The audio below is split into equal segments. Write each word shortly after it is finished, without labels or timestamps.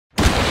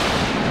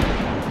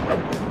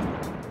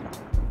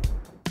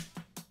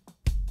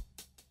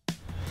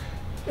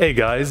Hey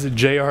guys,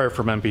 JR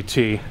from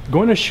MPT.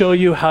 Going to show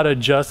you how to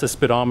adjust the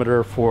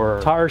speedometer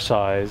for tire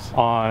size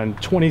on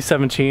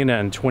 2017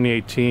 and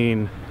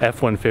 2018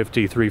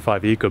 F150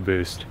 3.5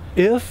 Ecoboost.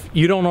 If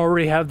you don't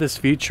already have this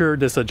feature,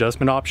 this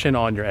adjustment option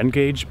on your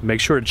NGauge,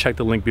 make sure to check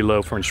the link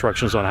below for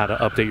instructions on how to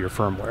update your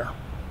firmware.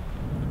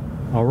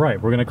 All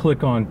right, we're going to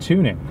click on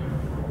tuning.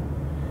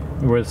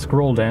 We're going to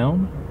scroll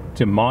down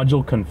to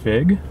module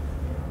config.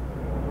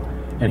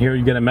 And here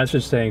you get a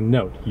message saying,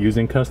 note,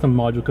 using custom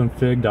module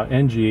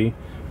config.ng,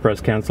 press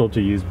cancel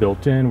to use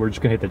built-in. We're just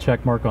gonna hit the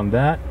check mark on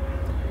that.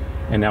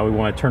 And now we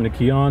wanna turn the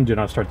key on, do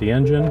not start the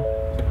engine.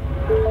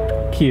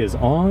 Key is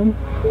on.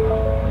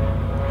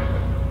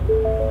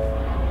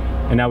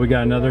 And now we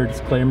got another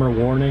disclaimer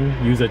warning,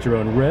 use at your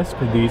own risk.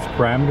 These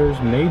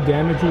parameters may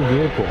damage your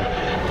vehicle.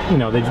 You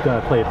know, they just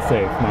gotta play it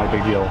safe, not a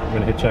big deal. I'm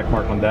gonna hit check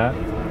mark on that,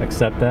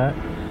 accept that.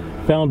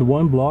 Found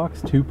one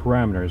blocks, 2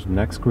 parameters.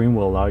 Next screen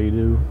will allow you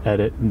to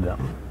edit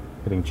them.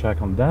 Hitting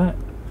check on that.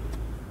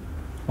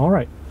 All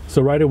right,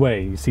 so right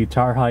away, you see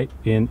tire height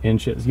in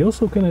inches. You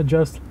also can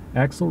adjust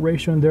axle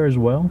ratio in there as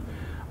well.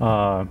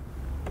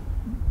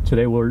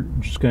 Today we're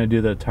just gonna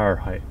do the tire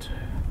height.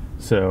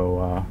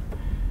 So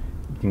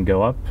you can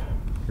go up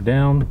or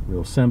down,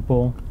 real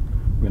simple.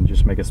 We're gonna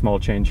just make a small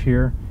change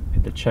here,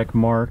 hit the check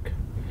mark.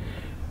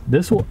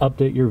 This will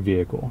update your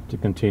vehicle. To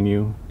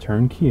continue,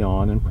 turn key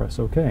on and press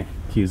OK.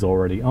 Key is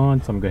already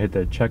on, so I'm gonna hit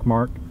the check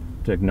mark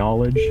to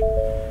acknowledge.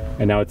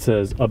 And now it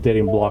says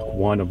updating block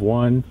 1 of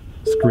 1.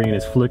 Screen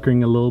is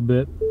flickering a little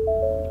bit.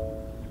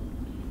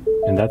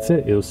 And that's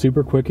it. It was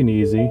super quick and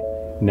easy.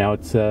 Now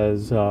it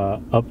says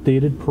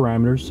updated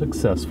parameters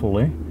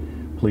successfully.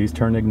 Please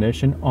turn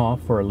ignition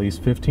off for at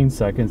least 15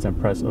 seconds and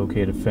press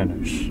OK to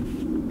finish.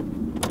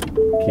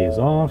 Key is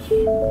off.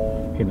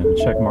 Hitting the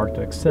check mark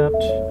to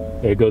accept.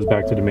 It goes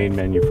back to the main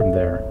menu from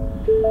there.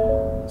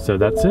 So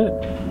that's it.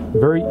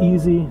 Very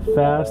easy,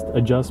 fast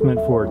adjustment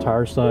for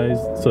tire size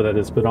so that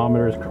the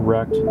speedometer is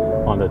correct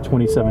on the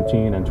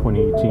 2017 and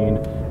 2018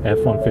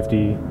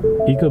 F150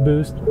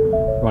 Ecoboost,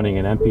 running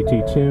an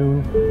MPT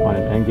tune on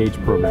an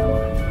NGauge program.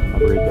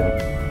 Have a great day.